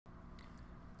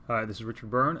Hi, this is Richard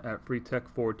Byrne at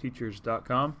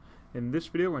freetech4teachers.com. In this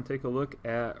video, we're going to take a look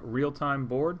at Realtime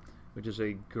Board, which is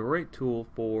a great tool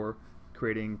for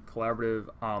creating collaborative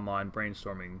online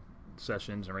brainstorming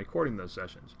sessions and recording those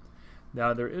sessions.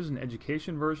 Now, there is an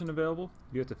education version available.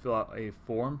 You have to fill out a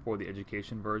form for the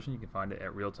education version. You can find it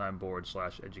at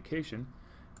realtimeboard/education.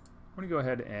 I'm going to go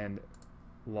ahead and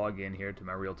log in here to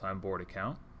my Realtime Board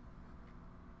account.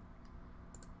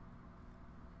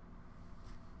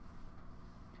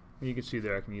 And you can see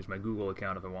there I can use my Google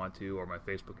account if I want to, or my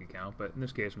Facebook account, but in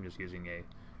this case I'm just using a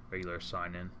regular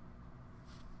sign-in.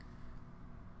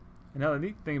 And now the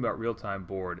neat thing about Realtime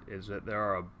Board is that there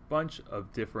are a bunch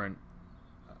of different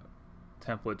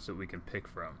templates that we can pick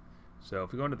from. So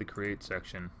if we go into the Create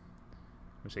section,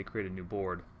 we say Create a new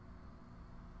board.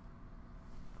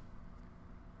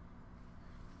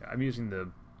 I'm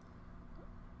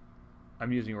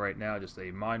using right now just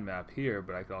a mind map here,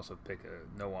 but I could also pick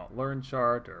a know want learn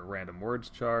chart or a random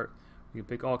words chart. You can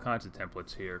pick all kinds of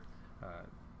templates here.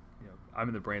 I'm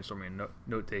in the brainstorming and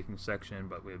note-taking section,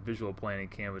 but we have visual planning,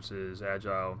 canvases,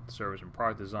 agile, service and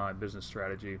product design, business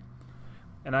strategy,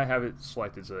 and I have it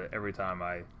selected so that every time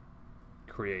I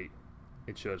create,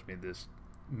 it shows me this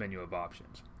menu of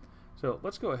options. So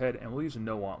let's go ahead and we'll use a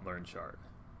know want learn chart.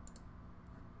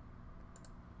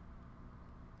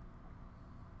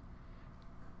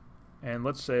 And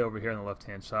let's say over here on the left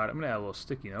hand side, I'm going to add a little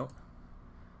sticky note.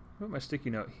 Put my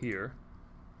sticky note here.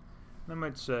 And I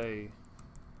might say,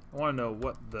 I want to know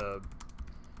what the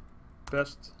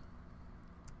best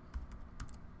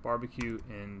barbecue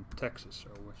in Texas,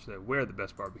 or where the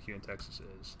best barbecue in Texas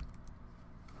is.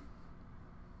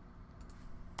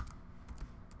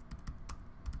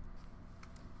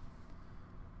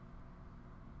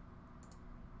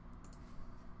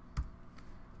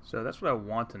 So that's what I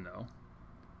want to know.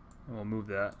 And we'll move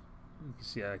that. You can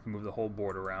see I can move the whole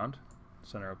board around,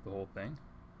 center up the whole thing.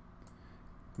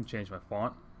 I can change my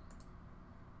font.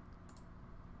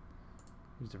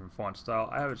 Use different font style.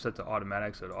 I have it set to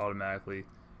automatic, so it automatically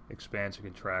expands and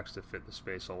contracts to fit the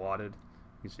space allotted.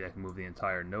 You can see I can move the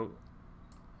entire note,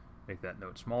 make that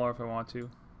note smaller if I want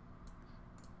to.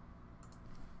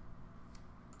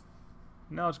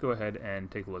 Now let's go ahead and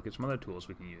take a look at some other tools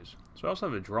we can use. So I also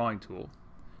have a drawing tool.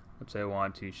 Let's say I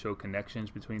want to show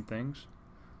connections between things.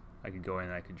 I could go in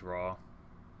and I could draw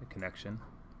a connection.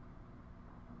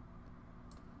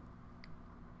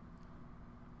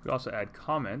 We could also add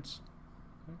comments.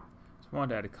 Okay. So if I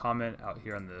wanted to add a comment out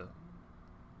here on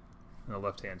the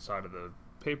left-hand side of the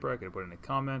paper, I could put in a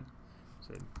comment.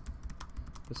 Say,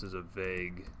 this is a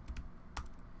vague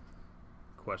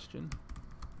question.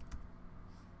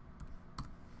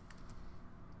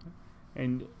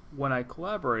 And when I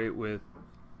collaborate with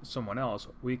someone else,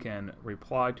 we can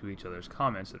reply to each other's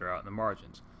comments that are out in the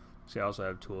margins. See, I also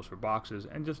have tools for boxes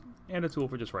and a tool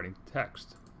for just writing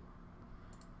text.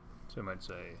 So I might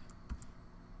say,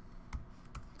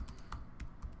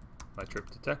 my trip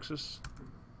to Texas,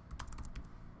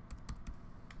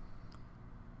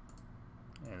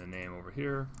 and the name over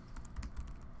here,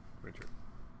 Richard.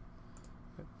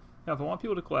 Okay. Now if I want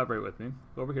people to collaborate with me,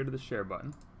 go over here to the share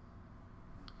button,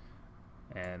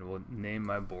 and we'll name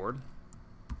my board.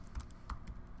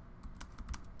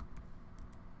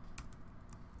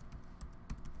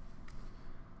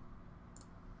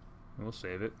 We'll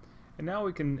save it, and now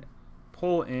we can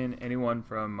pull in anyone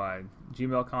from my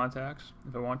Gmail contacts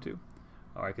if I want to,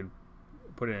 or I can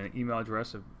put in an email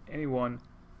address of anyone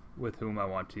with whom I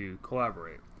want to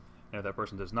collaborate. And if that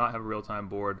person does not have a Realtime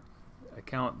Board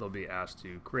account, they'll be asked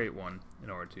to create one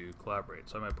in order to collaborate.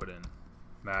 So I might put in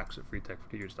Max at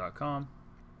freetech4teachers.com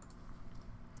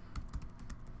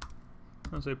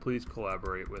and say, please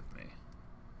collaborate with me.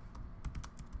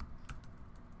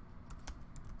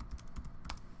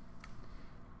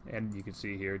 And you can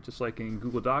see here, just like in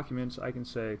Google Documents, I can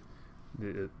say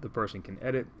the person can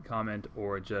edit, comment,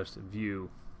 or just view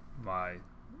my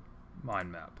mind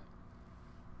map.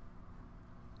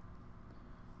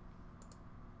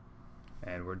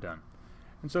 And we're done.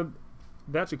 And so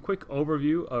that's a quick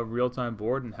overview of Realtime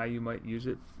Board and how you might use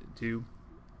it to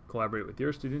collaborate with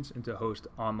your students and to host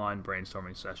online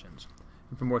brainstorming sessions.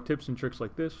 And for more tips and tricks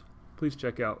like this, please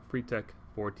check out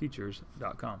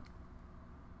freetech4teachers.com.